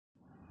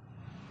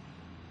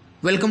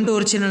Welcome to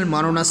ஒரு channel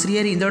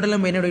மாணவனாசிரியர். இந்த இடத்துல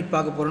மெயின் அப்டேட்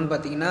பார்க்க போகிறோன்னு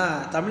பார்த்தீங்கன்னா,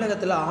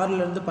 தமிழகத்தில்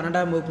 6லேருந்து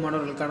 12ஆம் வகுப்பு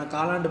மாணவர்களுக்கான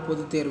காலாண்டு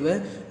பொதுத் தேர்வு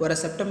வர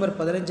செப்டம்பர்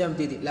 15ஆம்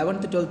தேதி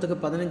 11th 12th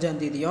 15ஆம்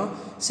தேதியும்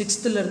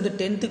 6th-லேருந்து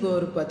 10th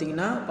ஒரு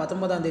பார்த்தீங்கன்னா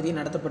 19ஆம் தேதி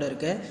நடத்தப்பட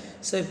இருக்கு.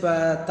 ஸோ இப்போ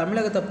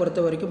தமிழகத்தை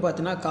பொறுத்த வரைக்கும்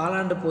பார்த்தீங்கன்னா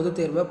காலாண்டு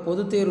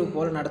பொதுத் தேர்வு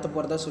போல் நடத்த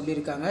போகிறதா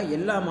சொல்லியிருக்காங்க.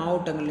 எல்லா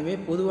மாவட்டங்களிலுமே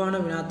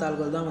பொதுவான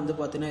வினாத்தாள்கள் தான் வந்து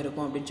பார்த்தீங்கன்னா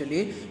இருக்கும் அப்படின்னு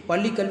சொல்லி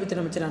பள்ளி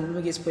கல்வித்துறை அமைச்சர்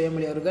அன்புமிகு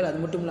பொய்யாமொழி அவர்கள்,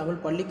 அது மட்டும் இல்லாமல்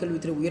பள்ளி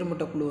கல்வித்துறை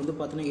உயர்மட்ட குழு வந்து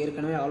பார்த்தீங்கன்னா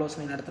ஏற்கனவே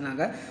ஆலோசனை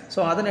நடத்தினாங்க. ஸோ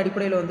அதன்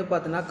அடிப்படையில் வந்து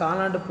பார்த்தீங்கன்னா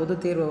காலாண்டு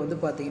பொதுத் தேர்வை வந்து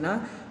பார்த்திங்கன்னா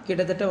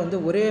கிட்டத்தட்ட வந்து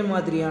ஒரே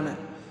மாதிரியான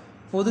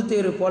பொதுத்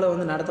தேர்வு போல்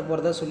வந்து நடத்த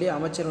போகிறதா சொல்லி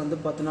அமைச்சர் வந்து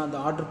பார்த்தீங்கன்னா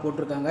அந்த ஆர்டர்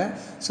போட்டிருக்காங்க.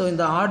 ஸோ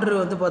இந்த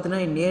ஆர்டர் வந்து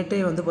பார்த்தீங்கன்னா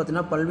நேற்றே வந்து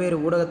பார்த்தீங்கன்னா பல்வேறு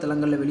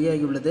ஊடகத்தலங்களில்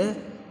வெளியாகி உள்ளது.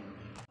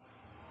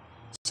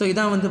 ஸோ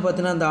இதான் வந்து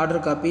பார்த்தீங்கன்னா அந்த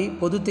ஆர்டர் காப்பி.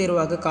 பொதுத்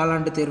தேர்வாக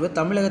காலாண்டு தேர்வு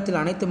தமிழகத்தில்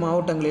அனைத்து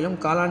மாவட்டங்களிலும்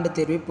காலாண்டு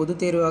தேர்வை பொதுத்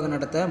தேர்வாக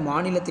நடத்த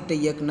மாநில திட்ட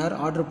இயக்குனர்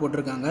ஆர்டர்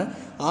போட்டிருக்காங்க.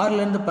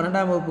 6லேருந்து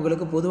 12ஆம்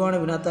வகுப்புகளுக்கு பொதுவான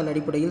வினாத்தாள்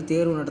அடிப்படையில்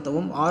தேர்வு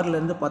நடத்தவும்,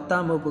 6லேருந்து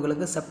 10ஆம்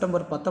வகுப்புகளுக்கு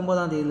செப்டம்பர்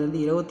 19ஆம்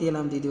தேதியிலிருந்து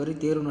 27ஆம் தேதி வரை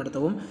தேர்வு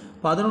நடத்தவும்,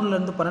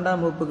 11லேருந்து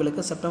 12ஆம்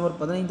வகுப்புகளுக்கு செப்டம்பர்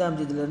 15ஆம்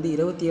தேதியிலிருந்து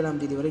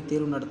 27ஆம் தேதி வரை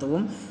தேர்வு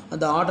நடத்தவும்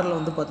அந்த ஆர்டரில்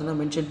வந்து பார்த்தீங்கன்னா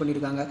மென்ஷன்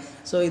பண்ணியிருக்காங்க.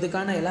 ஸோ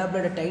இதுக்கான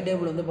எலாபரேட் டைம்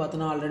டேபிள் வந்து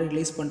பார்த்தீங்கன்னா ஆல்ரெடி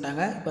ரிலீஸ்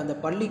பண்ணிட்டாங்க. இப்போ அந்த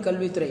பள்ளி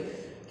கல்வித்துறை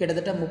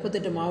கிட்டத்தட்ட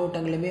 38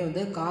 மாவட்டங்களுமே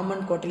வந்து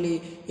காமன் குவார்டர்லி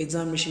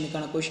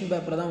எக்ஸாமினேஷனுக்கான கொஷின்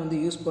பேப்பரை தான் வந்து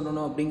யூஸ்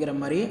பண்ணணும் அப்படிங்கிற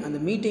மாதிரி அந்த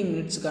மீட்டிங்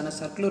மினிட்ஸுக்கான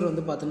சர்க்குலர்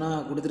வந்து பார்த்தீங்கன்னா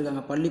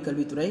கொடுத்துருக்காங்க பள்ளி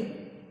கல்வித்துறை.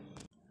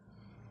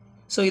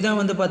 ஸோ இதான்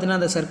வந்து பார்த்தீங்கன்னா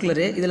அந்த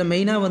சர்க்குலரு. இதில்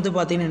மெயினாக வந்து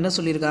பார்த்தீங்கன்னா என்ன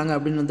சொல்லியிருக்காங்க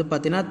அப்படின்னு வந்து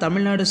பார்த்தீங்கன்னா,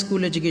 Tamil Nadu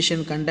school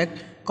education conduct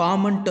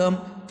common term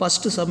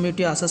first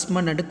சப்மிட்டிவ்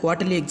assessment and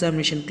quarterly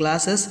examination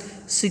classes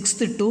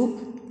 6th to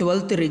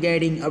 12th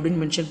regarding அப்படின்னு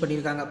மென்ஷன்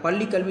பண்ணியிருக்காங்க.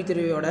 பள்ளி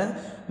கல்வித்துறையோட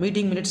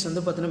மீட்டிங் மினிட்ஸ்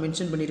வந்து பார்த்தீங்கன்னா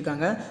மென்ஷன்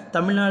பண்ணியிருக்காங்க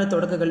தமிழ்நாடு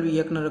தொடக்க கல்வி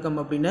இயக்குநரகம்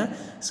அப்படின்னு.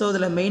 ஸோ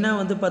இதில் மெயினாக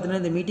வந்து பார்த்தீங்கன்னா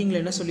இந்த மீட்டிங்கில்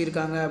என்ன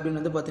சொல்லியிருக்காங்க அப்படின்னு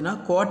வந்து பார்த்தீங்கன்னா,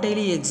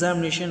 quarterly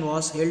examination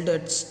was held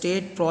at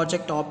state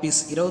project office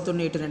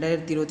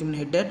 21/8/2023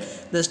 headed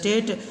the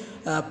state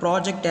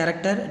project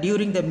director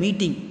during the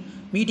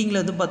மீட்டிங்கில்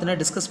வந்து பார்த்தீங்கன்னா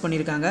டிஸ்கஸ்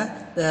பண்ணியிருக்காங்க.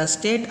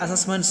 ஸ்டேட்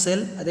அசஸ்மெண்ட்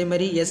செல் அதே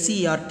மாதிரி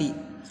SERT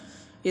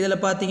இதில்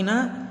பார்த்தீங்கன்னா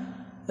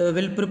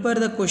will prepare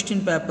the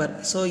question paper.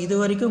 So இது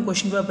வரைக்கும்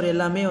கொஸ்டின் பேப்பர்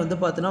எல்லாமே வந்து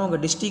பார்த்தீங்கன்னா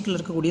உங்கள் டிஸ்ட்ரிக்டில்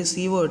இருக்கக்கூடிய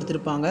CO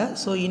எடுத்திருப்பாங்க.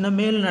 ஸோ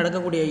இனிமேல்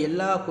நடக்கக்கூடிய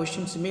எல்லா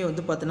கொஸ்டின்ஸுமே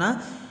வந்து பார்த்தீங்கன்னா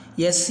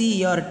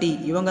SERT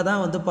இவங்க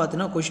தான் வந்து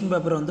பார்த்தீங்கன்னா கொஸ்டின்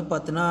பேப்பரை வந்து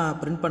பார்த்தீங்கன்னா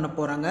பிரிண்ட் பண்ண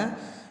போகிறாங்க.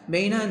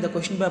 மெயினாக இந்த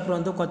கொஷின் பேப்பர்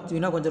வந்து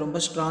பார்த்தீங்கன்னா கொஞ்சம் ரொம்ப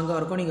ஸ்ட்ராங்காக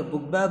இருக்கும். நீங்கள்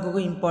புக்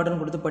பேக்குக்கும் இம்பார்ட்டன்ட்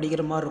கொடுத்து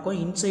படிக்கிற மாதிரி இருக்கும்,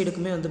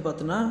 இன்சைடுக்குமே வந்து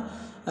பார்த்தீங்கன்னா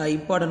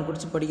இம்பார்ட்டன்ட்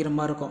கொடுத்து படிக்கிற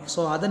மாதிரி இருக்கும். ஸோ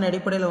அதன்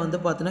அடிப்படையில் வந்து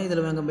பார்த்தீங்கன்னா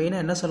இதில் இவங்க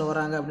மெயினாக என்ன சொல்ல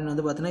வராங்க அப்படின்னு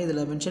வந்து பார்த்தீங்கன்னா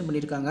இதில் மென்ஷன்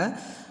பண்ணியிருக்காங்க.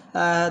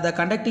 த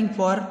கண்டக்டிங்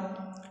ஃபார்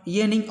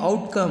இயர்னிங்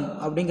அவுட்கம்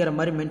அப்படிங்கிற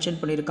மாதிரி மென்ஷன்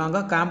பண்ணியிருக்காங்க.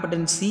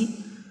 காம்படன்சி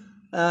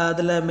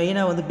அதில்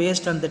மெயினாக வந்து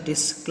based on the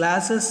test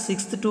classes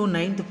 6th to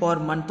 9th for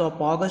month of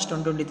August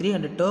 2023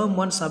 and term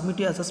 1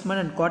 சப்மிட்டிவ்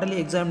assessment and quarterly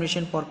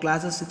examination for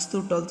classes 6th to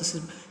 12th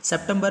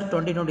September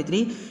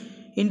 2023.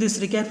 In this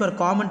required for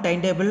common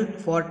timetable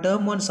for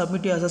term 1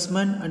 summative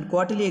assessment and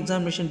quarterly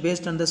examination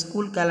based on the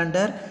school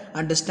calendar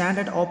and the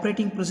standard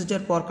operating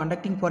procedure for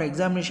conducting for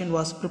examination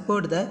was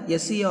prepared. The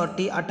SERT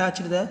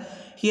attached the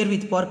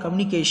herewith for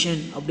communication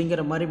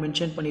அப்படிங்கிற மாதிரி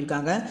mention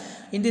பண்ணியிருக்காங்க.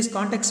 In this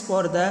context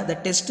for the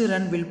test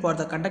run will for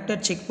the conducted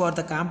check for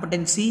the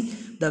competency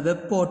the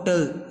web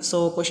portal. So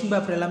question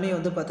paper எல்லாமே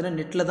வந்து பார்த்தீங்கன்னா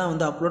நெட்டில் தான்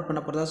வந்து upload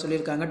பண்ண போகிறதா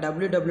சொல்லியிருக்காங்க.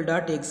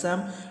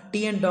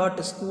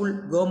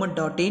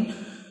 www.examtn.schoolgovernment.in.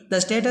 The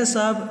status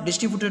of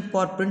distributed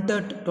for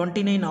printed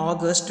 29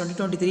 August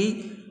 2023,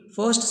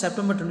 1st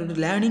September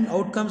 2023. Learning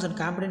outcomes and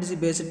competency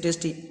based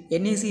testing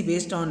NAC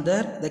based on the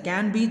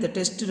can be the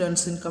test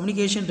runs in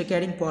communication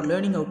recording for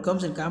learning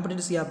outcomes and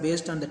competency are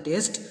based on the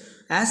test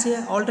as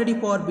already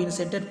for been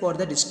centered for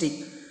the district.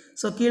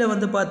 So கீழே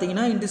வந்து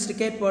பார்த்தீங்கன்னா in this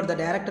required for the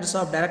directors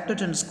of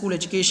directorate and school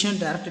education,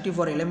 directorate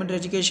for elementary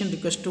education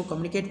request to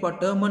communicate for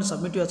term 1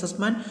 summative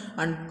assessment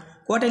and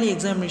quarterly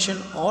examination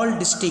all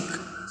district.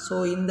 So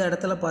இந்த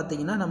இடத்துல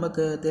பார்த்தீங்கன்னா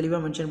நமக்கு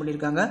தெளிவாக mention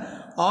பண்ணியிருக்காங்க.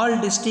 All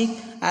district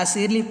as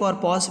early for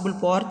possible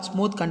for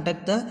smooth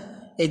conduct the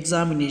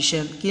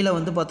examination. கீழே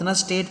வந்து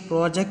பார்த்தீங்கன்னா state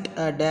project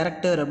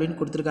director அப்படின்னு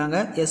கொடுத்துருக்காங்க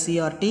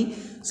SERT.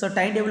 ஸோ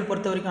டைம் டேபிள்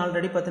பொறுத்த வரைக்கும்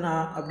ஆல்ரெடி பார்த்தீங்கன்னா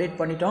அப்டேட்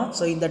பண்ணிட்டோம்.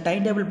 ஸோ இந்த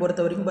டைம் டேபிள்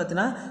பொறுத்த வரைக்கும்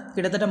பார்த்தீங்கன்னா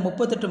கிட்டத்தட்ட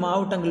 38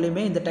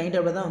 மாவட்டங்கள்லையுமே இந்த டைம்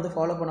டேபிளை தான் வந்து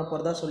ஃபாலோ பண்ண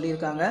போகிறதா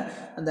சொல்லியிருக்காங்க.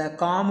 அந்த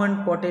காமன்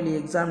குவார்டர்லி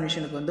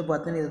எக்ஸாமினேஷனுக்கு வந்து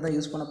பார்த்தீங்கன்னா இதை தான்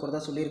யூஸ் பண்ண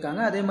போகிறதா சொல்லியிருக்காங்க.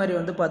 அதே மாதிரி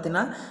வந்து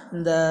பார்த்தீங்கன்னா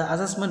இந்த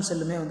அசஸ்மெண்ட்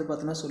செல்லுமே வந்து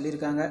பார்த்தீங்கன்னா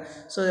சொல்லியிருக்காங்க.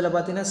 ஸோ இதில்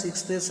பார்த்தீங்கன்னா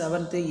 6th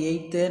 7th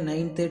 8th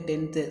 9th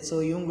 10th so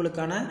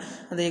இவங்களுக்கான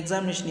அந்த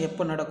எக்ஸாமினேஷன்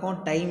எப்போ நடக்கும்,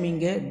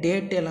 டைமிங்கு,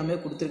 டேட் எல்லாமே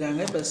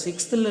கொடுத்துருக்காங்க. இப்போ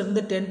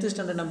 6th-லேருந்து 10th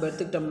ஸ்டாண்டர்ட் நம்ம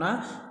எடுத்துக்கிட்டோம்னா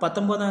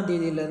 19ஆம்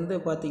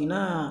தேதியிலேருந்து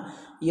பார்த்தீங்கன்னா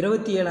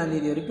 27ஆம்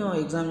தேதி வரைக்கும்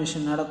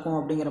எக்ஸாமினேஷன் நடக்கும்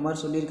அப்படிங்கிற மாதிரி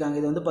சொல்லியிருக்காங்க.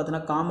 இது வந்து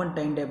பார்த்தீங்கன்னா காமன்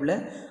டைம் டேபிள்.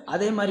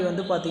 அதே மாதிரி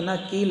வந்து பார்த்திங்கன்னா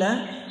கீழே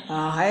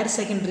higher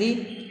secondary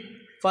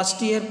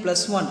first year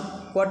 +1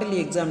 quarterly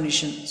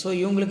examination. So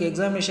இவங்களுக்கு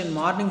எக்ஸாமினேஷன்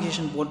மார்னிங்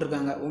செஷன்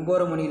போட்டிருக்காங்க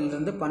 9:30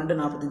 மணிலேருந்து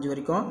 12:45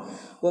 வரைக்கும்.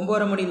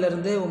 9:30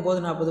 மணிலேருந்து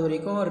 9:40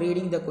 வரைக்கும்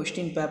ரீடிங் த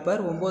கொஸ்டின்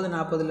பேப்பர்.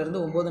 9:40லேருந்து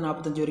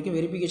 9:45 வரைக்கும்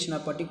வெரிஃபிகேஷன்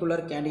ஆஃப்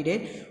பர்டிகுலர்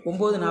கேண்டிடேட்.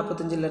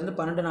 9:45லேருந்து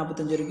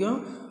 12:45 வரைக்கும்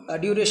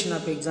டியூரேஷன்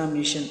ஆஃப்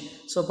எக்ஸாமினேஷன்.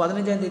 ஸோ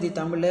 15ஆம் தேதி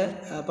தமிழ்,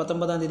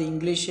 19ஆம் தேதி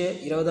இங்கிலீஷு,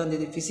 20ஆம்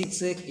தேதி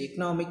ஃபிசிக்ஸு,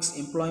 எக்கனாமிக்ஸ்,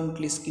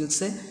 எம்ப்ளாய்மெண்ட்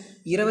ஸ்கில்ஸு,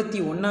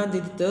 21ஆம்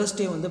தேதி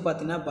தேர்ஸ்டே வந்து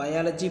பார்த்தீங்கன்னா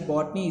biology,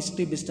 botany,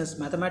 history, business,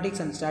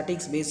 mathematics and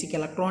statics, basic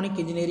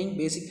electronic engineering,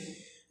 basic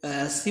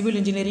civil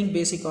engineering,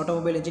 basic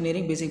automobile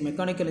engineering, basic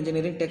mechanical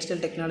engineering,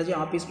 textile technology,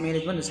 office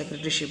management and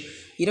secretaryship.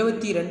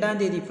 22ஆம்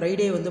தேதி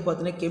Friday வந்து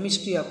பார்த்தீங்கன்னா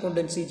chemistry,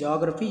 accountancy,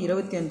 geography.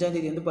 25ஆம்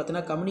தேதி வந்து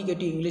பார்த்தீங்கன்னா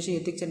communicative English,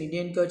 ethics and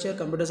Indian culture,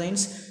 computer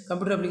science,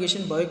 computer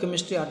application,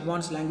 biochemistry,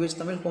 advance language,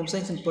 Tamil, home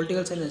science and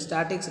political science and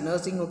statics,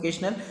 nursing,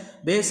 vocational,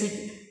 basic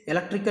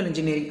electrical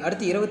engineering.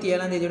 அடுத்து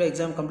 27ஆம் தேதியோட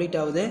exam complete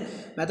ஆகுது.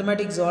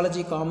 Mathematics,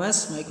 zoology,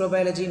 commerce,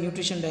 microbiology,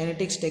 nutrition,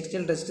 டைனடிக்ஸ்,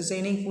 textile, dress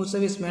designing, food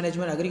service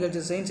management,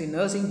 agriculture science,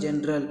 nursing,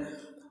 general.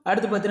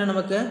 அடுத்து பார்த்தீங்கன்னா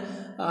நமக்கு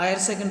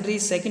higher secondary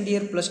second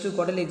year +2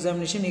 quarterly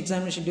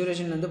examination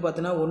duration வந்து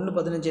பார்த்தீங்கன்னா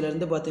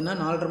 1:15லேருந்து பார்த்தீங்கன்னா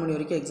 4:30 மணி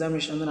வரைக்கும்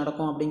examination வந்து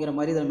நடக்கும் அப்படிங்கிற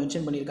மாதிரி இதில்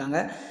மென்ஷன் பண்ணியிருக்காங்க.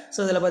 ஸோ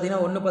இதில்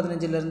பார்த்தீங்கன்னா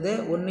 1:15லேருந்து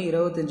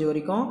 1:25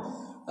 வரைக்கும்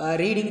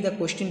ரீடிங் த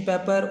கொஸ்டின்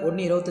பேப்பர்,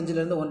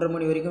 1:25லேருந்து 1:30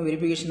 மணி வரைக்கும்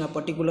verification of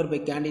particular by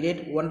candidate,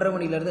 1:30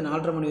 மணிலேருந்து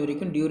 4:30 மணி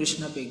வரைக்கும்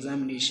டியூரேஷன் ஆஃப்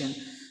எக்ஸாமினேஷன்.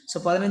 ஸோ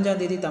 15ஆம்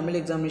தேதி தமிழ்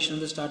எக்ஸாமினேஷன்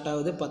வந்து ஸ்டார்ட்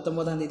ஆகுது.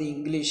 19ஆம் தேதி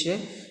இங்கிலீஷு.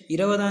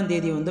 20ஆம்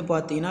தேதி வந்து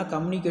பார்த்தீங்கன்னா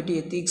communicative,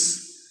 ethics,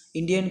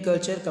 Indian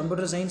culture,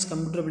 computer science,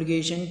 computer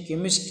application,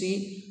 chemistry,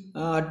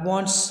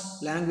 advance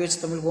language,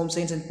 Tamil, home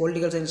science and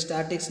political science,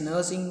 statics,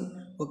 nursing,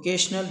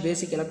 vocational,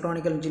 basic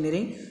electronical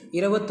engineering.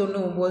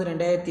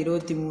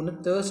 21/9/2023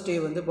 Thursday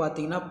வந்து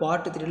பார்த்தீங்கன்னா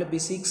part 3ல்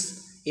physics,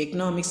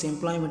 economics,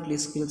 employment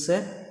skills.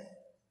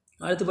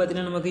 அடுத்து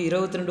பார்த்தீங்கன்னா நமக்கு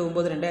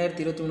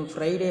 22/9/2023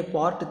 ஃப்ரைடே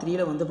பார்ட்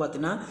 3ல் வந்து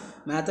பார்த்தீங்கன்னா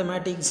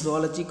mathematics,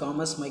 zoology,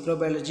 commerce,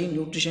 microbiology,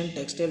 nutrition,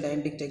 textile,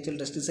 டைனடிக்ஸ், textile,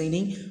 dress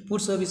designing,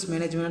 food service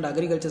management,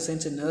 agriculture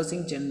science,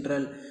 nursing,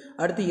 general.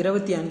 அடுத்து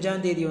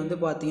 25ஆம் தேதி வந்து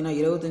பார்த்தீங்கன்னா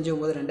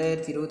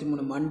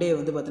 25/9/2023 மண்டே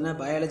வந்து பார்த்தீங்கன்னா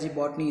biology,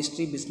 botany,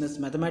 history, business,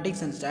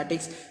 mathematics and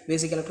statics,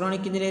 basic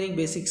electronic engineering,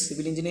 basic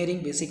civil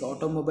engineering, basic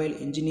automobile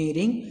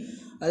engineering,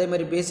 அதே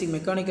மாதிரி பேசிக்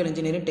mechanical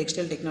engineering,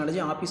 textile technology,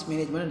 office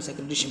management and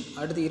secretaryship.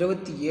 அடுத்து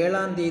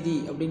 27ஆம் தேதி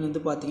அப்படின்னு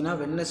வந்து பார்த்தீங்கன்னா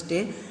Wednesday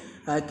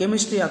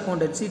chemistry,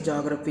 accountancy,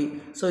 geography.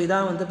 So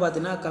இதான் வந்து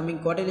பார்த்தீங்கன்னா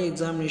coming quarterly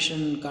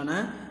எக்ஸாமினேஷனுக்கான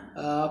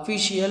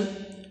official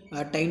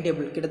time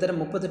table. கிட்டத்தட்ட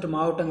 38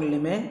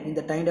 மாவட்டங்கள்லையுமே இந்த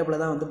டைம் டேபிளை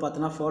தான் வந்து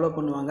பார்த்தீங்கன்னா ஃபாலோ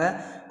பண்ணுவாங்க.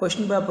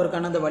 கொஸ்டின்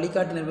பேப்பருக்கான அந்த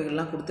வழிகாட்டு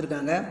நெறிமுறைகள்லாம்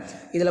கொடுத்துருக்காங்க.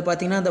 இதில்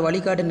பார்த்தீங்கன்னா அந்த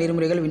வழிகாட்டு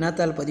நெறிமுறைகள்,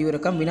 வினாத்தாள்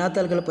பதிவிறக்கம்,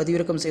 வினாத்தாள்களை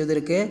பதிவிறக்கம்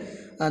செய்வதற்கு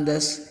அந்த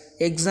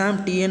எக்ஸாம்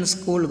டிஎன்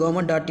ஸ்கூல்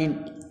government.in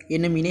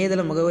என்னும்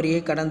இணையதள முகவரியை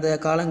கடந்த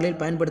காலங்களில்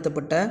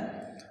பயன்படுத்தப்பட்ட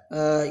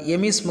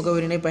எமிஸ்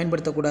முகவரியினை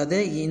பயன்படுத்தக்கூடாது.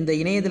 இந்த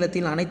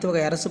இணையதளத்தில் அனைத்து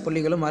வகை அரசு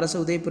பள்ளிகளும், அரசு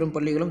உதவி பெறும்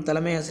பள்ளிகளும்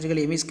தலைமை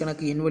ஆசிரியர்கள் எமிஸ்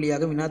கணக்கு எண்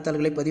வழியாக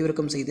வினாத்தாள்களை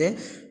பதிவிறக்கம் செய்து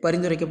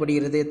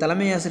பரிந்துரைக்கப்படுகிறது.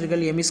 தலைமை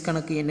ஆசிரியர்கள் எமிஸ்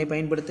கணக்கு எண்ணை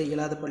பயன்படுத்த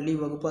இயலாத பள்ளி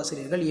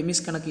வகுப்பாசிரியர்கள்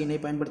எமிஸ் கணக்கு எண்ணை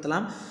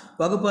பயன்படுத்தலாம்.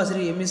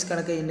 வகுப்பாசிரியர் எமிஸ்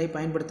கணக்கு எண்ணை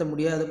பயன்படுத்த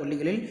முடியாத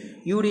பள்ளிகளில்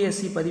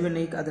UDSC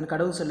பதிவெண்ணை, அதன்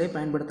கடவு சொல்லை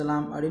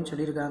பயன்படுத்தலாம் அப்படின்னு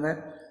சொல்லியிருக்காங்க.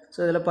 ஸோ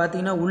இதில்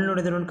பார்த்தீங்கன்னா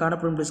உள்நுழைதலுடன்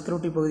காணப்படும்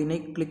டிஸ்கிரிப்டிவ் பகுதியினை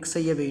கிளிக்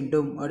செய்ய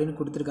வேண்டும் அப்படின்னு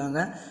கொடுத்துருக்காங்க.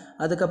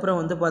 அதுக்கப்புறம்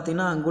வந்து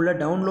பார்த்திங்கன்னா அங்குள்ள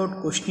டவுன்லோட்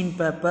கொஸ்டின்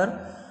பேப்பர்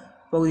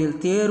பகுதியில்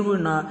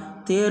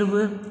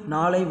தேர்வு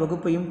நாளை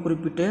வகுப்பையும்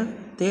குறிப்பிட்டு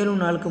தேர்வு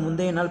நாளுக்கு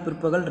முந்தைய நாள்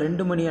பிற்பகல்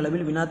 2 மணி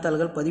அளவில்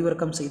வினாத்தாள்கள்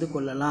பதிவிறக்கம் செய்து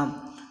கொள்ளலாம்.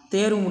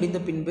 தேர்வு முடிந்த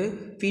பின்பு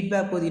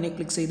ஃபீட்பேக் பகுதியினை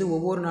கிளிக் செய்து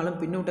ஒவ்வொரு நாளும்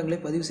பின்னூட்டங்களை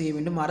பதிவு செய்ய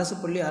வேண்டும். அரசு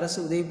பள்ளி, அரசு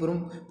உதவி பெறும்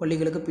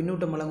பள்ளிகளுக்கு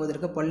பின்னூட்டம்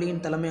வழங்குவதற்கு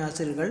பள்ளியின் தலைமை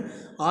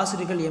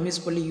ஆசிரியர்கள்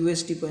எம்எஸ் பள்ளி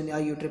USD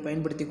ஆகியவற்றை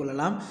பயன்படுத்தி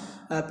கொள்ளலாம்.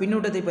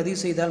 பின்னூட்டத்தை பதிவு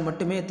செய்தால்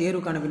மட்டுமே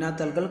தேர்வுக்கான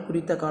வினாத்தாள்கள்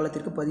குறித்த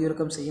காலத்திற்கு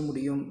பதிவிறக்கம் செய்ய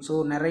முடியும்.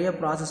 ஸோ நிறைய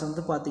ப்ராசஸ்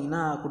வந்து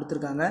பார்த்திங்கன்னா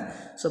கொடுத்துருக்காங்க.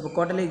 ஸோ இப்போ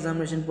குவார்டர்லி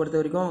எக்ஸாமினேஷன்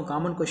பொறுத்த வரைக்கும்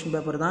காமன் கொஸ்டின்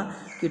பேப்பர் தான்.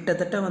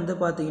 கிட்டத்தட்ட வந்து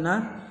பார்த்திங்கன்னா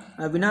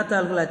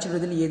வினாத்தாள்கள்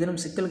அச்சிடுவதில் ஏதேனும்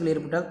சிக்கல்கள்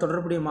ஏற்பட்டால்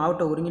தொடர்புடைய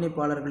மாவட்ட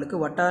ஒருங்கிணைப்பாளர்களுக்கு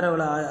வட்டார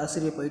வள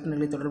ஆசிரியர்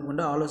பயிற்றுநர்களை தொடர்பு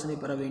கொண்டு ஆலோசனை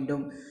பெற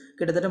வேண்டும்.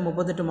 கிட்டத்தட்ட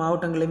 38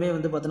 மாவட்டங்களுமே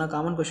வந்து பார்த்தீங்கன்னா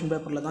காமன் கொஸ்டின்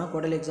பேப்பரில் தான்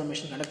குவார்டர்லி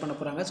எக்ஸாமினேஷன் கண்டக்ட் பண்ண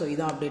போகிறாங்க. ஸோ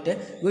இதான் அப்டேட்டு.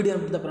 வீடியோ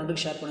அனுப்பிட்ட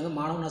ஃப்ரெண்டுக்கு ஷேர் பண்ணுங்கள்.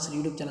 மாணவன் ஆசிரியர்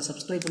யூடியூப் சேனல்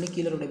சப்ஸ்கிரைப் பண்ணி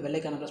கீழே உடைய பெல்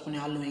ஐகானை ப்ரெஸ் பண்ணி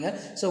ஆள் வைங்க.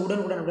 ஸோ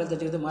உடனுக்குடன்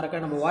தெரிஞ்சுக்கிறது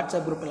மறக்காம நம்ம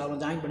வாட்ஸ்அப்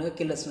குரூப்பில் ஜாயின் பண்ணுங்கள்.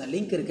 கீழே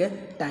லிங்க் இருக்குது.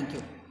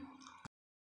 தேங்க்யூ.